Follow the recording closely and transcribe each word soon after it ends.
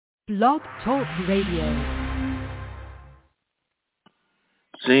Blog Talk Radio.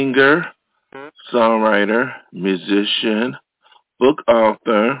 Singer, songwriter, musician, book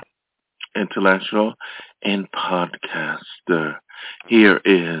author, intellectual, and podcaster. Here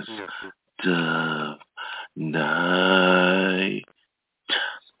is the night.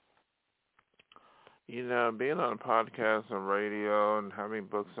 You know, being on a podcast and radio and having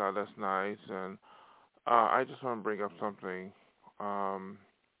books out, that's nice. And I just want to bring up something.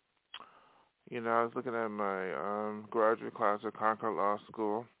 I was looking at my graduate class at Concord Law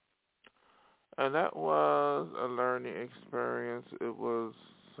School, and that was a learning experience. It was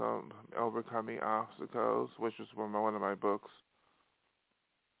some overcoming obstacles, which was from one of my books.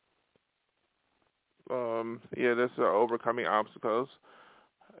 This is overcoming obstacles.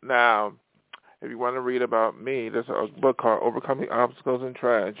 Now, if you want to read about me, there's a book called Overcoming Obstacles and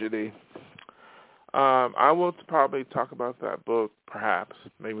Tragedy. I will probably talk about that book, perhaps,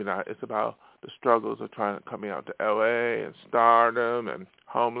 maybe not. It's about the struggles of coming out to L.A. and stardom and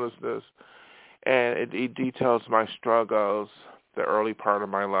homelessness. And it details my struggles, the early part of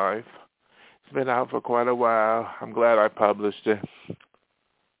my life. It's been out for quite a while. I'm glad I published it.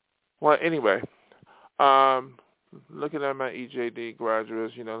 Well, anyway, looking at my EJD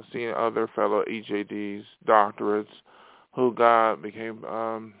graduates, seeing other fellow EJDs, doctorates, who became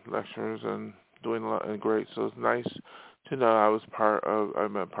lecturers and doing a lot and great. So it's nice to know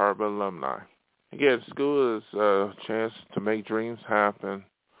I'm a part of alumni. Again, school is a chance to make dreams happen.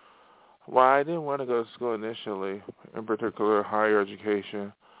 Well, I didn't want to go to school initially, in particular higher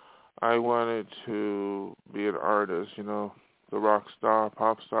education. I wanted to be an artist, the rock star,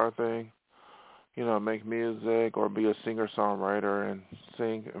 pop star thing. Make music or be a singer-songwriter and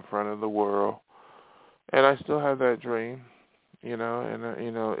sing in front of the world. And I still have that dream,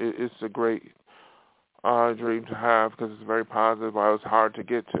 it's a great dream to have because it's very positive. It was hard to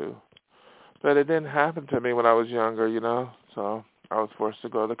get to. But it didn't happen to me when I was younger, so I was forced to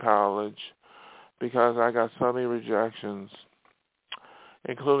go to college because I got so many rejections,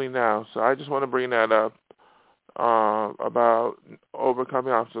 including now. So I just want to bring that up. About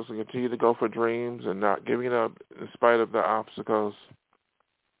overcoming obstacles and continue to go for dreams and not giving up in spite of the obstacles.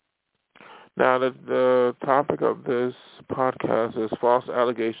 Now, the topic of this podcast is false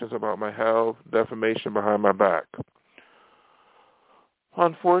allegations about my health, defamation behind my back.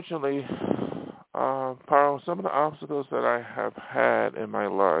 Unfortunately, some of the obstacles that I have had in my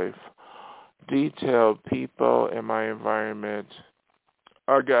life detailed people in my environment,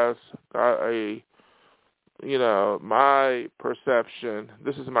 I guess, my perception,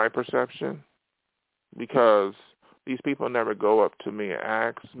 this is my perception, because these people never go up to me and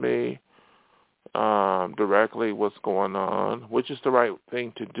ask me directly what's going on, which is the right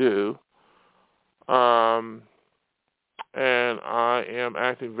thing to do. And I am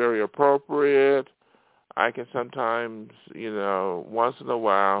acting very appropriate. I can sometimes, once in a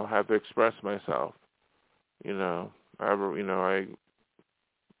while have to express myself. As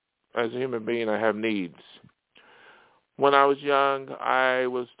a human being, I have needs. When I was young, I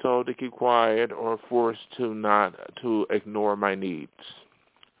was told to keep quiet or forced to ignore my needs.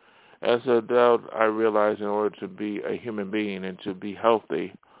 As an adult, I realized in order to be a human being and to be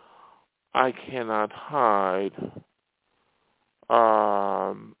healthy, I cannot hide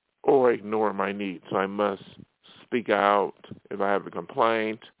or ignore my needs. So I must speak out if I have a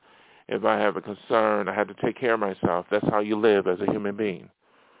complaint, if I have a concern. I have to take care of myself. That's how you live as a human being.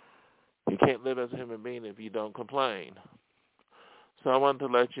 You can't live as a human being if you don't complain. So I wanted to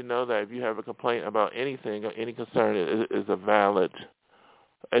let you know that if you have a complaint about anything or any concern, it is a valid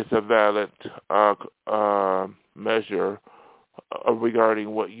measure regarding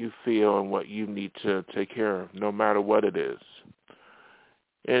what you feel and what you need to take care of, no matter what it is.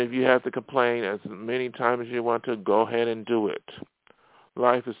 And if you have to complain as many times as you want to, go ahead and do it.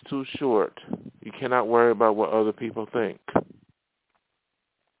 Life is too short. You cannot worry about what other people think.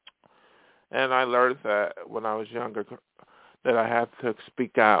 And I learned that when I was younger, that I have to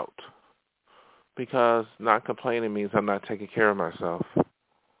speak out, because not complaining means I'm not taking care of myself.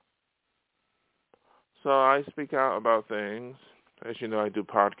 So I speak out about things. As you know, I do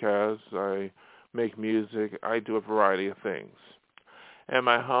podcasts, I make music, I do a variety of things. And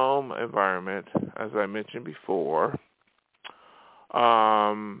my home environment, as I mentioned before,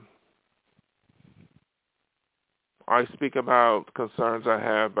 I speak about concerns I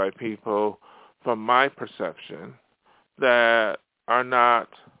have by people from my perception that are not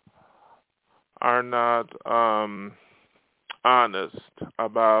honest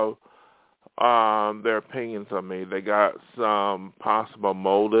about their opinions of me. They got some possible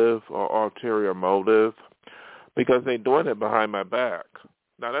motive or ulterior motive because they're doing it behind my back.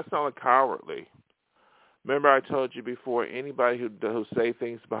 Now, that's not cowardly. Remember I told you before, anybody who say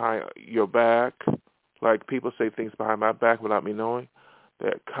things behind your back, like people say things behind my back without me knowing,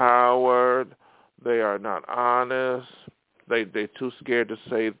 they're coward, they are not honest, they're too scared to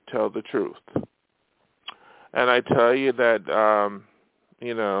tell the truth. And I tell you that,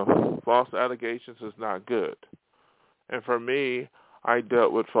 false allegations is not good. And for me, I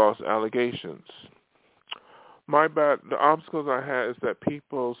dealt with false allegations. The obstacles I had is that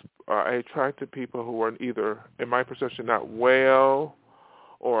I attracted people who were either, in my perception, not well,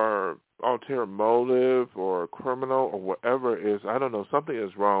 or ulterior motive, or criminal, or whatever it is. I don't know. Something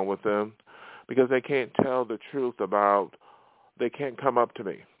is wrong with them because they can't tell the truth they can't come up to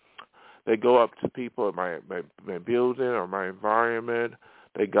me. They go up to people in my building or my environment.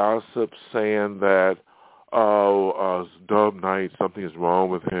 They gossip saying that, Dub Knight, something is wrong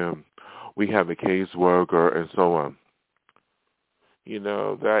with him. We have a caseworker, and so on.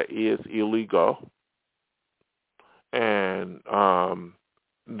 That is illegal. And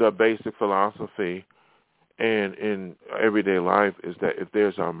the basic philosophy in everyday life is that if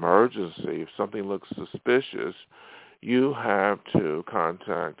there's an emergency, if something looks suspicious, you have to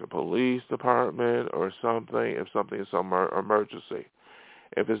contact the police department or something if something is an emergency.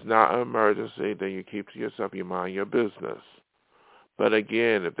 If it's not an emergency, then you keep to yourself, you mind your business. But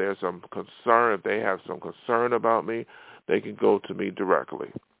again, if there's some concern, if they have some concern about me, they can go to me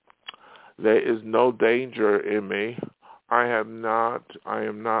directly. There is no danger in me. I am not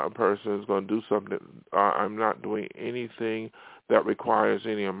a person who's going to do something. I'm not doing anything that requires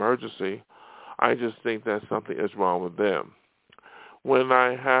any emergency. I just think that something is wrong with them. When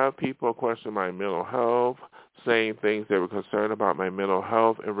I have people question my mental health, saying things they were concerned about my mental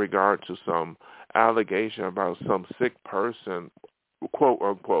health in regard to some allegation about some sick person, quote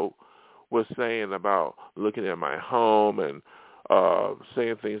unquote, was saying about looking at my home and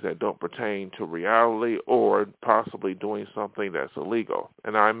saying things that don't pertain to reality or possibly doing something that's illegal.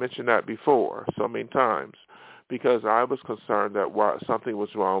 And I mentioned that before so many times because I was concerned that something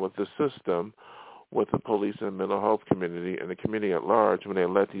was wrong with the system, with the police and mental health community and the community at large when they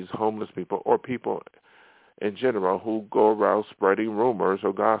let these homeless people or people in general who go around spreading rumors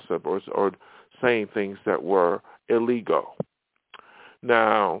or gossip or saying things that were illegal.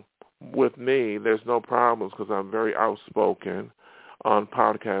 Now, with me, there's no problems because I'm very outspoken on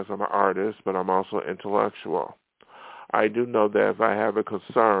podcasts. I'm an artist, but I'm also intellectual. I do know that if I have a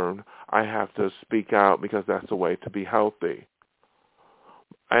concern, I have to speak out because that's the way to be healthy.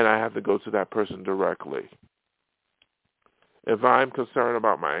 And I have to go to that person directly. If I'm concerned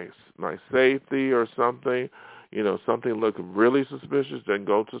about my safety or something, something look really suspicious, then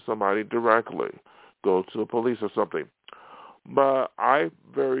go to somebody directly. Go to the police or something. But I'm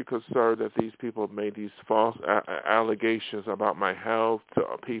very concerned that these people made these false allegations about my health to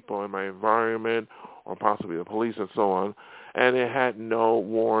people in my environment or possibly the police and so on, and it had no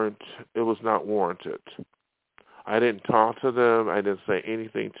warrant. It was not warranted. I didn't talk to them. I didn't say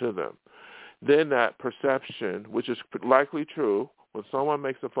anything to them. Then that perception, which is likely true, when someone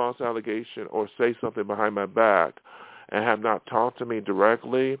makes a false allegation or say something behind my back and have not talked to me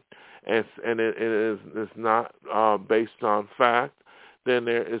directly, and it is not based on fact, then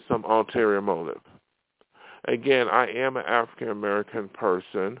there is some ulterior motive. Again, I am an African-American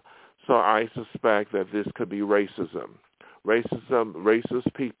person, so I suspect that this could be racism.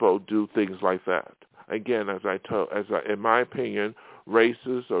 Racist people do things like that. Again, in my opinion,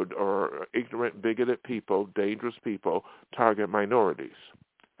 racist or ignorant, bigoted people, dangerous people, target minorities.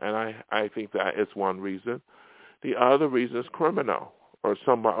 And I think that is one reason. The other reason is criminal or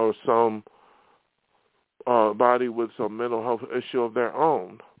some body with some mental health issue of their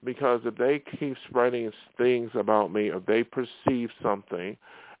own. Because if they keep spreading things about me, if they perceive something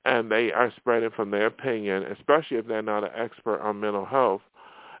and they are spreading from their opinion, especially if they're not an expert on mental health,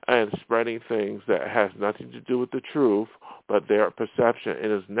 and spreading things that has nothing to do with the truth, but their perception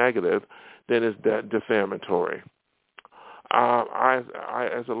is negative, then it's defamatory. When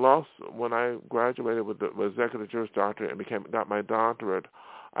I graduated with the executive Juris Doctorate and got my doctorate,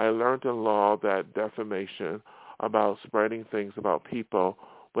 I learned in law that defamation, about spreading things about people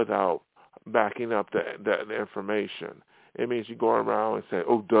without backing up the information. It means you go around and say,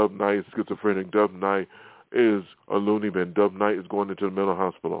 Dub Knight is schizophrenic, Dub Knight is a loony bin, Dub Knight is going into the mental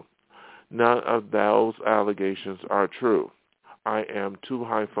hospital. None of those allegations are true. I am too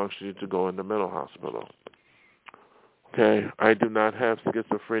high functioning to go in the mental hospital. Okay, I do not have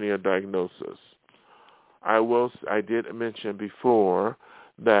schizophrenia diagnosis. I did mention before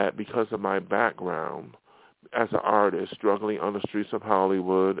that because of my background as an artist, struggling on the streets of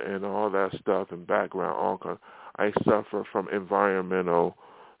Hollywood and all that stuff and background, I suffer from environmental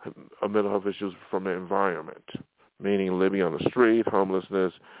mental health issues from the environment, meaning living on the street,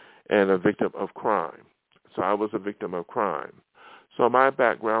 homelessness, and a victim of crime. So I was a victim of crime. So my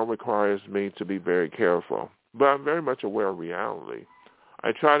background requires me to be very careful. But I'm very much aware of reality.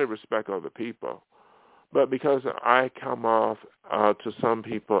 I try to respect other people. But because I come off to some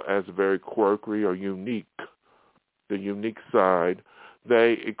people as very quirky or unique, the unique side,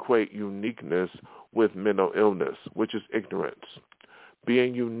 they equate uniqueness with mental illness, which is ignorance.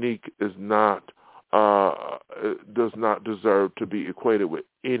 Being unique is not does not deserve to be equated with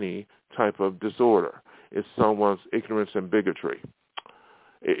any type of disorder. It's someone's ignorance and bigotry.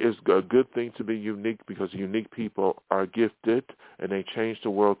 It is a good thing to be unique because unique people are gifted and they change the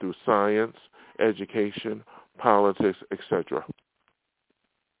world through science, education, politics, etc.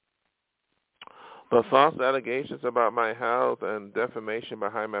 But false allegations about my health and defamation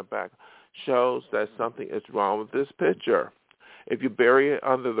behind my back shows that something is wrong with this picture. If you bury it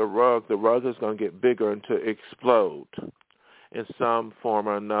under the rug is going to get bigger until it explodes in some form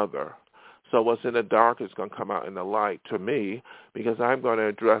or another. So what's in the dark is going to come out in the light to me because I'm going to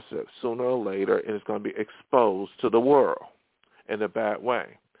address it sooner or later, and it's going to be exposed to the world in a bad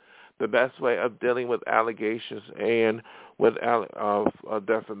way. The best way of dealing with allegations and with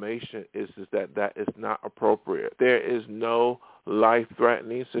defamation is that is not appropriate. There is no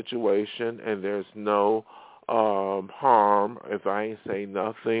life-threatening situation, and there's no harm. If I ain't say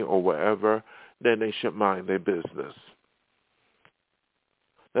nothing or whatever, then they should mind their business.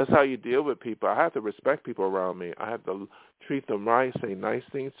 That's how you deal with people. I have to respect people around me. I have to treat them right, say nice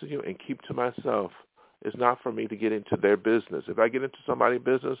things to you, and keep to myself. It's not for me to get into their business. If I get into somebody's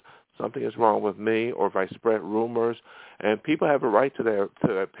business, something is wrong with me, or if I spread rumors, and people have a right to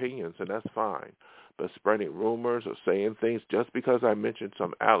their opinions, and that's fine. But spreading rumors or saying things just because I mentioned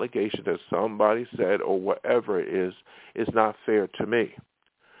some allegation that somebody said or whatever it is not fair to me.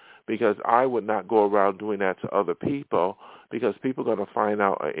 Because I would not go around doing that to other people because people are going to find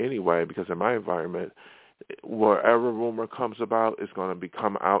out anyway because in my environment, wherever rumor comes about, it's going to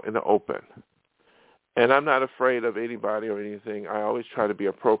come out in the open. And I'm not afraid of anybody or anything. I always try to be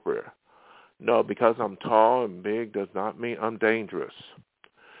appropriate. No, because I'm tall and big does not mean I'm dangerous.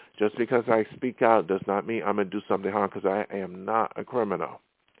 Just because I speak out does not mean I'm going to do something harm because I am not a criminal.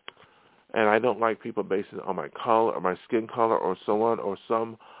 And I don't like people based on my color or my skin color or so on or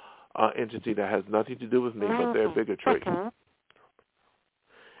some entity that has nothing to do with me but their bigotry.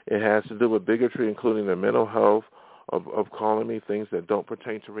 It has to do with bigotry, including their mental health, of calling me things that don't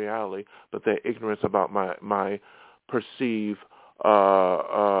pertain to reality, but their ignorance about my perceived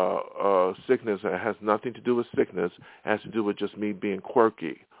sickness. It has nothing to do with sickness. It has to do with just me being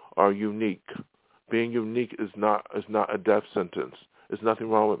quirky or unique. Being unique is not a death sentence. There's nothing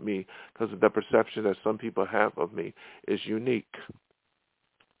wrong with me because the perception that some people have of me is unique.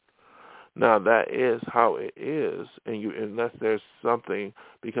 Now, that is how it is, unless there's something,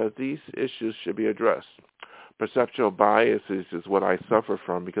 because these issues should be addressed. Perceptual biases is what I suffer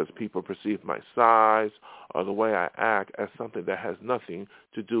from because people perceive my size or the way I act as something that has nothing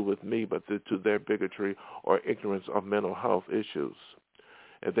to do with me but to their bigotry or ignorance of mental health issues.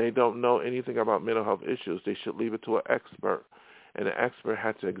 If they don't know anything about mental health issues, they should leave it to an expert. And the expert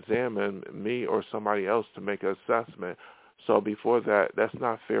had to examine me or somebody else to make an assessment. So before that, that's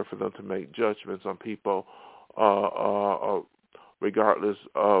not fair for them to make judgments on people regardless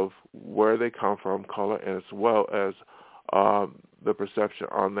of where they come from, color, as well as the perception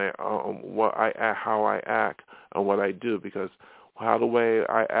on what I act, how I act, and what I do. Because how the way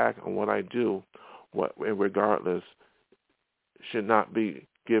I act and what I do, regardless, should not be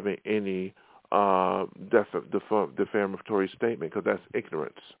given any defamatory statement because that's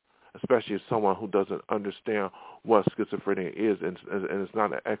ignorance, especially as someone who doesn't understand what schizophrenia is and is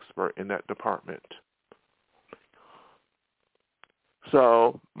not an expert in that department.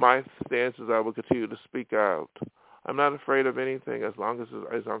 So my stance is I will continue to speak out. I'm not afraid of anything as long as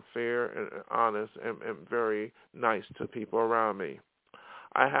I'm fair and honest and very nice to people around me.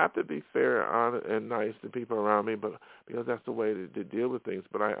 I have to be fair, honest, and nice to people around me, but because that's the way to deal with things.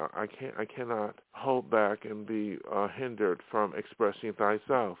 But I cannot hold back and be hindered from expressing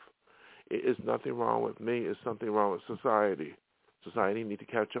thyself. It is nothing wrong with me. It's something wrong with society. Society needs to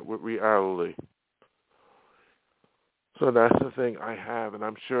catch up with reality. So that's the thing I have, and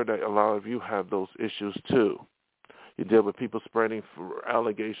I'm sure that a lot of you have those issues too. You deal with people spreading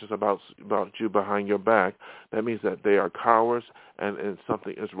allegations about you behind your back. That means that they are cowards and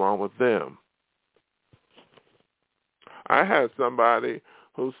something is wrong with them. I had somebody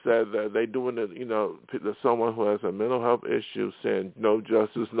who said that they doing it, someone who has a mental health issue saying no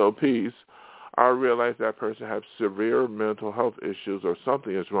justice, no peace. I realize that person has severe mental health issues or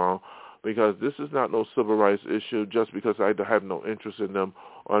something is wrong, because this is not no civil rights issue just because I have no interest in them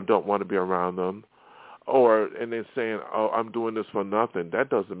or don't want to be around them. And then saying, oh, I'm doing this for nothing. That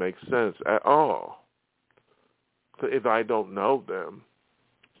doesn't make sense at all. So if I don't know them.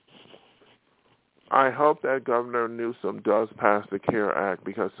 I hope that Governor Newsom does pass the CARE Act,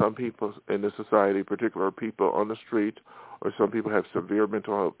 because some people in the society, particular people on the street, or some people have severe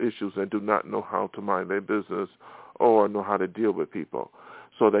mental health issues and do not know how to mind their business or know how to deal with people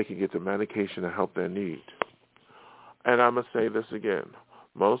so they can get the medication and help their need. And I'm going to say this again.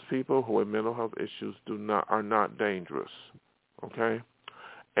 Most people who have mental health issues are not dangerous, okay?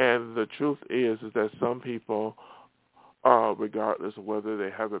 And the truth is that some people, regardless of whether they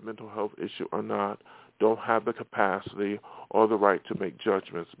have a mental health issue or not, don't have the capacity or the right to make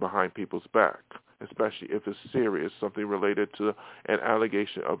judgments behind people's back, especially if it's serious, something related to an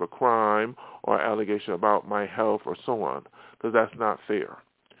allegation of a crime or allegation about my health or so on, because that's not fair.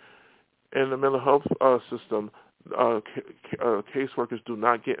 In the mental health system, caseworkers do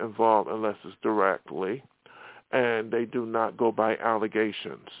not get involved unless it's directly, and they do not go by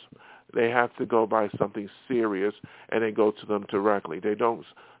allegations. They have to go by something serious, and they go to them directly. They don't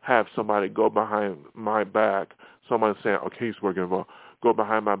have somebody go behind my back, someone saying, a caseworker involved, go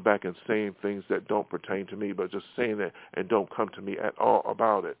behind my back and saying things that don't pertain to me, but just saying it and don't come to me at all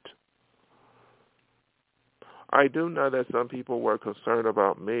about it. I do know that some people were concerned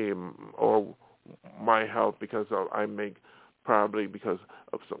about me or my health because probably because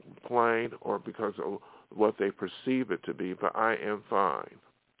of some complaint or because of what they perceive it to be, but I am fine.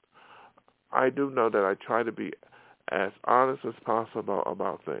 I do know that I try to be as honest as possible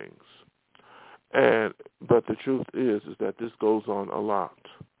about things. But the truth is that this goes on a lot.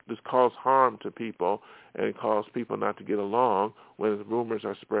 This causes harm to people and causes people not to get along when rumors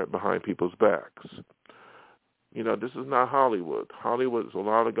are spread behind people's backs. You know, this is not Hollywood. Hollywood is a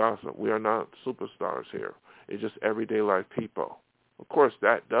lot of gossip. We are not superstars here. It's just everyday life people. Of course,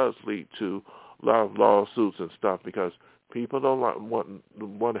 that does lead to a lot of lawsuits and stuff because people don't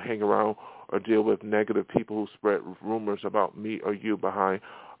want to hang around or deal with negative people who spread rumors about me or you behind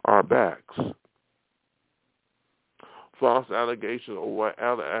our backs. False allegation or what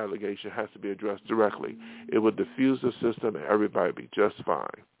other allegation has to be addressed directly. It would diffuse the system and everybody would be just fine.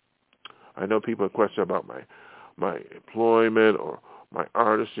 I know people question about my employment or my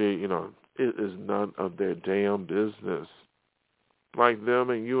artistry. You know, it is none of their damn business. Like them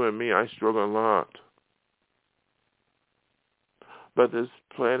and you and me, I struggle a lot. But this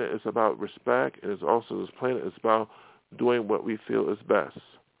planet is about respect, and this planet is about doing what we feel is best.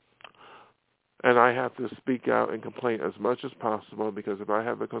 And I have to speak out and complain as much as possible because if I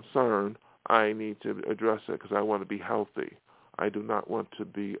have a concern, I need to address it because I want to be healthy. I do not want to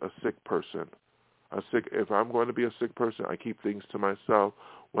be a sick person. If I'm going to be a sick person, I keep things to myself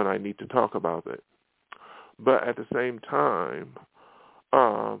when I need to talk about it. But at the same time,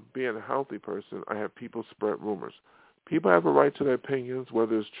 being a healthy person, I have people spread rumors. People have a right to their opinions,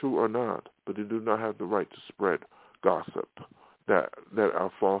 whether it's true or not, but they do not have the right to spread gossip that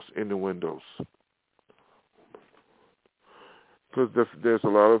are false innuendos. Because there's a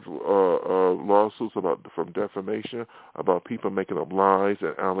lot of lawsuits from defamation about people making up lies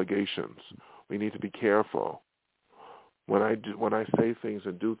and allegations. We need to be careful. When I say things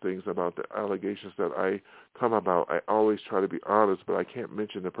and do things about the allegations that I come about, I always try to be honest, but I can't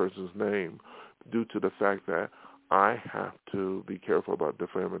mention the person's name due to the fact that I have to be careful about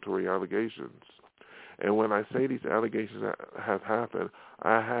defamatory allegations. And when I say these allegations that have happened,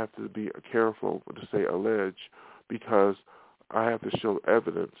 I have to be careful to say allege because I have to show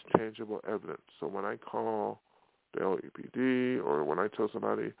evidence, tangible evidence. So when I call the LAPD or when I tell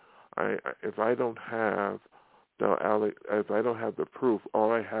somebody, if I don't have the proof,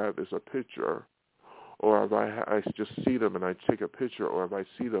 all I have is a picture, or if I just see them and I take a picture, or if I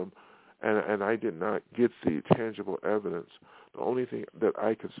see them and I did not get the tangible evidence, the only thing that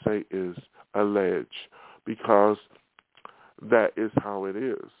I could say is allege, because that is how it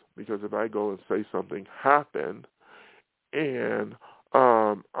is. Because if I go and say something happened and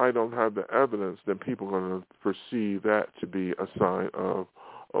I don't have the evidence, then people are going to perceive that to be a sign of,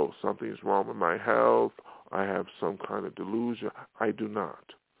 oh, something's wrong with my health, I have some kind of delusion. I do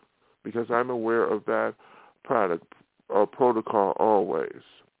not, because I'm aware of that protocol always.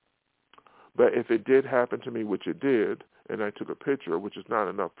 But if it did happen to me, which it did, and I took a picture, which is not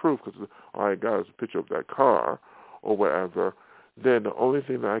enough proof because all I got is a picture of that car or whatever, then the only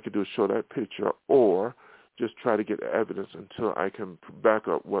thing that I could do is show that picture or just try to get evidence until I can back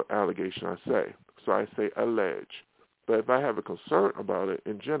up what allegation I say. So I say allege. But if I have a concern about it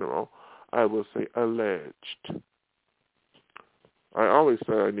in general, I will say alleged. I always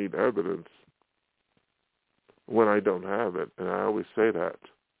say I need evidence when I don't have it, and I always say that.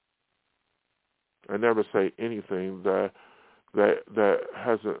 I never say anything that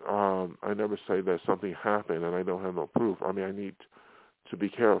hasn't. I never say that something happened and I don't have no proof. I mean, I need to be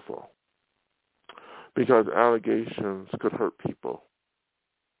careful because allegations could hurt people,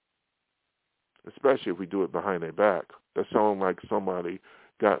 especially if we do it behind their back. That sounds like somebody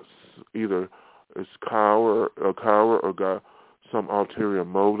got either is coward or got some ulterior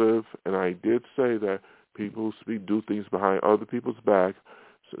motive. And I did say that people who do things behind other people's back,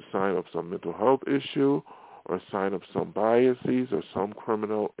 so sign of some mental health issue or sign of some biases or some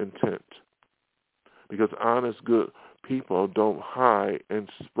criminal intent. Because honest, good people don't hide and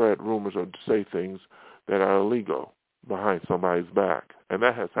spread rumors or say things that are illegal behind somebody's back. And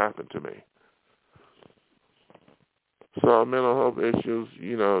that has happened to me. So mental health issues,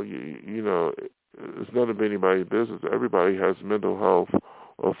 you know, it's none of anybody's business. Everybody has mental health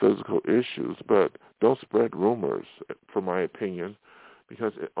or physical issues, but don't spread rumors, from my opinion,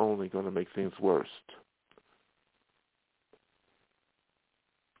 because it's only going to make things worse.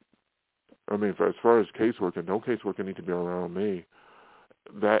 I mean, as far as caseworker, no caseworker needs to be around me.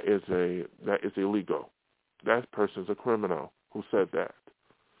 That is illegal. That person's a criminal who said that.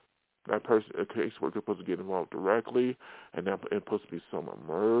 That person, a caseworker, supposed to get involved directly, and that it's supposed to be some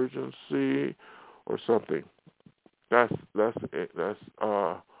emergency or something. That's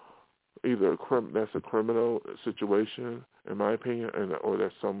either that's a criminal situation, in my opinion, or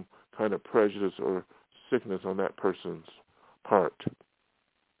there's some kind of prejudice or sickness on that person's part.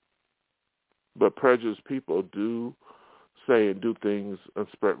 But prejudiced people do say and do things and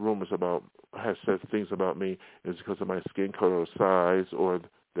spread rumors about, have said things about me is because of my skin color or size or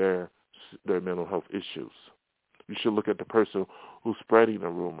their mental health issues. You should look at the person who's spreading the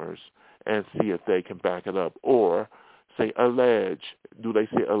rumors and see if they can back it up. Or say allege. Do they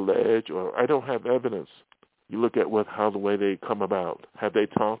say allege? Or I don't have evidence. You look at the way they come about. Have they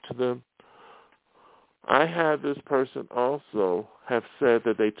talked to them? I had this person also have said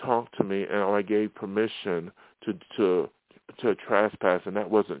that they talked to me and I gave permission to trespass, and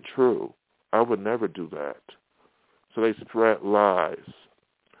that wasn't true. I would never do that. So they spread lies.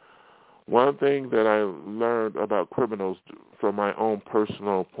 One thing that I learned about criminals from my own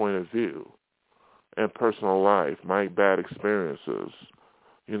personal point of view and personal life, my bad experiences,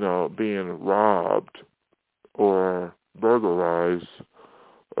 being robbed or burglarized,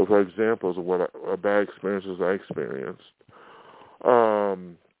 for examples of what bad experiences I experienced,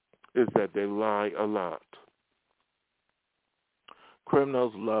 is that they lie a lot.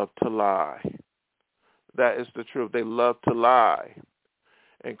 Criminals love to lie. That is the truth. They love to lie.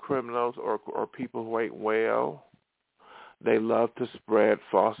 And criminals or people who ain't well, they love to spread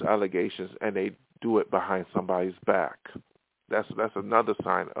false allegations, and they do it behind somebody's back. That's another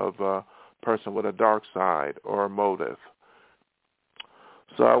sign of a person with a dark side or a motive.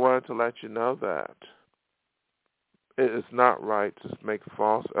 So I wanted to let you know that it is not right to make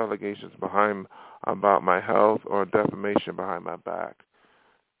false allegations about my health or defamation behind my back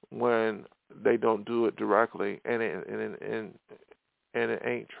when they don't do it directly, and it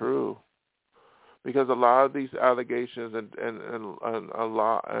ain't true. Because a lot of these allegations and a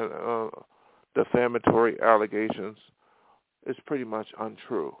lot defamatory allegations is pretty much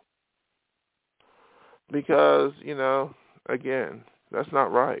untrue. Because, again, that's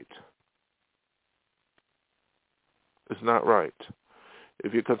not right. It's not right.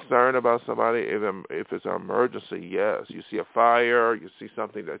 If you're concerned about somebody, if it's an emergency, yes. You see a fire, you see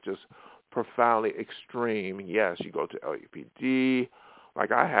something that's just profoundly extreme, yes, you go to LAPD,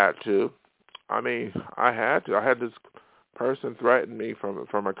 like I had to. I had this person threaten me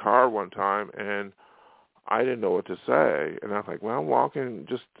from a car one time, and I didn't know what to say. And I was like, well, I'm walking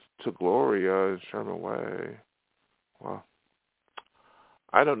just to Gloria and Sherman Way. Well,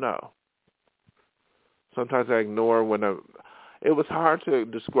 I don't know. Sometimes I ignore when it was hard to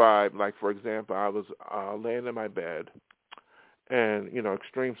describe. Like, for example, I was laying in my bed, and,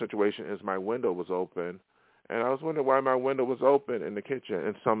 extreme situation is my window was open, and I was wondering why my window was open in the kitchen,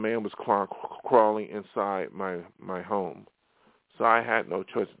 and some man was crawling inside my home. So I had no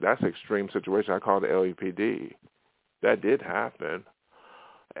choice. That's an extreme situation. I called the LAPD. That did happen.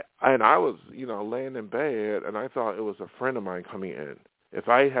 And I was, laying in bed, and I thought it was a friend of mine coming in. If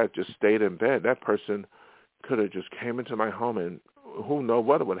I had just stayed in bed, that person could have just came into my home, and who knows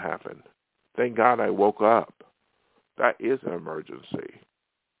what would happen. Thank God I woke up. That is an emergency.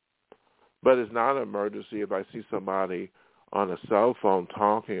 But it's not an emergency if I see somebody on a cell phone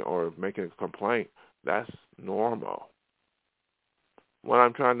talking or making a complaint. That's normal. What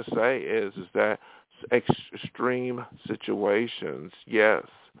I'm trying to say is that extreme situations, yes,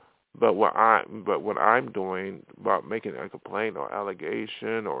 but what I'm doing about making a complaint or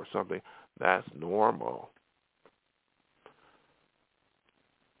allegation or something, that's normal.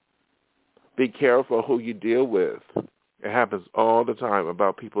 Be careful who you deal with. It happens all the time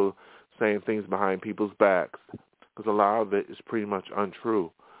about people saying things behind people's backs, because a lot of it is pretty much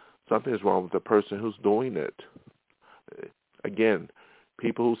untrue. Something is wrong with the person who's doing it. Again,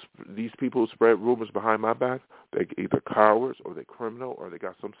 these people who spread rumors behind my back, they're either cowards or they're criminal or they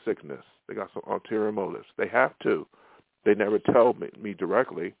got some sickness. They got some ulterior motives. They have to. They never tell me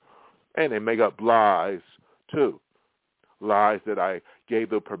directly, and they make up lies too. Lies that I gave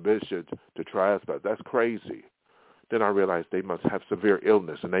them permission to trespass. That's crazy. Then I realized they must have severe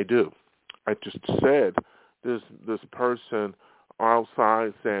illness, and they do. I just said this person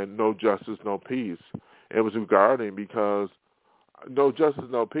outside saying no justice, no peace. It was regarding because no justice,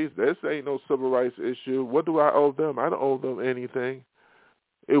 no peace. This ain't no civil rights issue. What do I owe them? I don't owe them anything.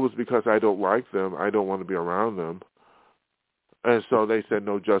 It was because I don't like them. I don't want to be around them. And so they said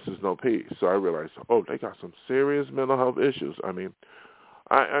no justice, no peace. So I realized, oh, they got some serious mental health issues. I mean,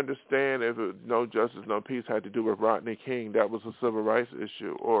 I understand if no justice, no peace had to do with Rodney King, that was a civil rights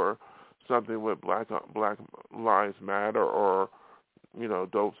issue, or something with Black Lives Matter, or,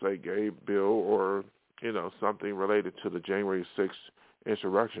 Don't Say Gay bill, or, something related to the January 6th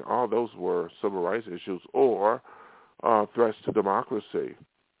insurrection. All those were civil rights issues, or threats to democracy,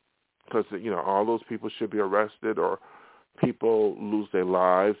 because, all those people should be arrested, or people lose their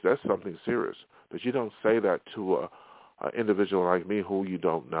lives. That's something serious. But you don't say that to an individual like me who you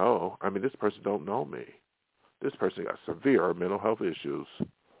don't know. I mean, this person don't know me. This person got severe mental health issues.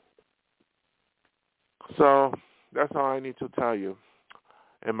 So that's all I need to tell you.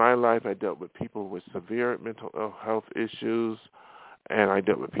 In my life, I dealt with people with severe mental health issues, and I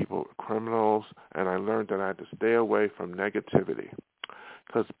dealt with people, criminals, and I learned that I had to stay away from negativity,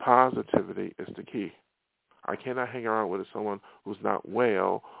 because positivity is the key. I cannot hang around with someone who's not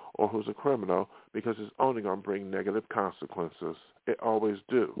well or who's a criminal, because it's only going to bring negative consequences. It always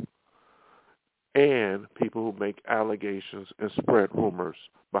do. And people who make allegations and spread rumors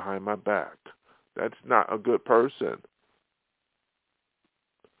behind my back. That's not a good person.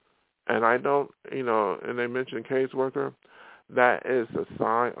 And I don't, and they mentioned caseworker, that is a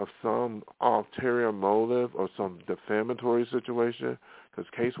sign of some ulterior motive or some defamatory situation, because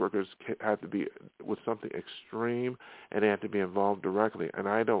caseworkers have to be with something extreme, and they have to be involved directly, and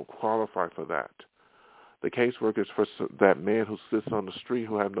I don't qualify for that. The caseworkers for that man who sits on the street,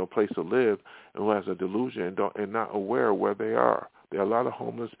 who have no place to live, and who has a delusion and not aware of where they are. There are a lot of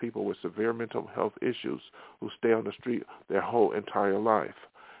homeless people with severe mental health issues who stay on the street their whole entire life.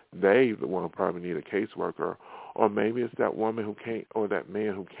 They, the one who probably need a caseworker, or maybe it's that woman who can't, or that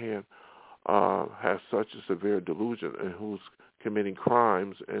man who can't, has such a severe delusion and who's committing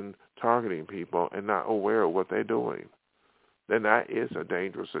crimes and targeting people and not aware of what they're doing. Then that is a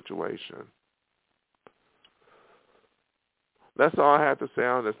dangerous situation. That's all I have to say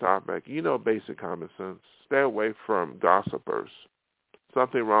on this topic. Basic common sense. Stay away from gossipers.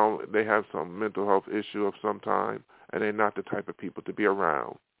 Something wrong, they have some mental health issue of some time, and they're not the type of people to be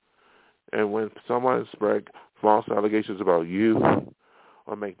around. And when someone spread false allegations about you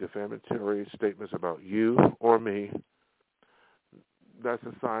or make defamatory statements about you or me, that's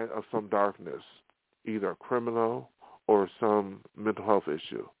a sign of some darkness, either a criminal or some mental health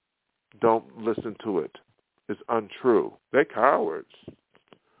issue. Don't listen to it. It's untrue. They're cowards.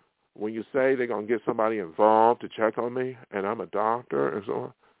 When you say they're going to get somebody involved to check on me, and I'm a doctor and so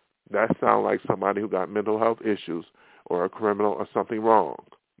on, that sounds like somebody who got mental health issues or a criminal or something wrong.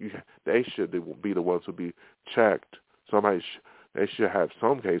 They should be the ones who be checked. They should have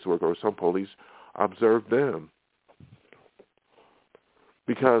some caseworker or some police observe them.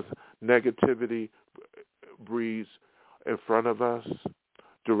 Because negativity breeds in front of us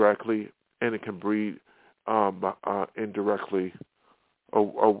directly, and it can breed indirectly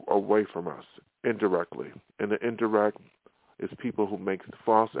away from us, indirectly. And the indirect is people who make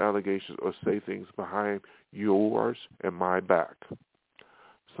false allegations or say things behind yours and my back.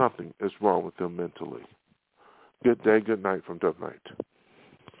 Something is wrong with them mentally. Good day, good night from Dove Night.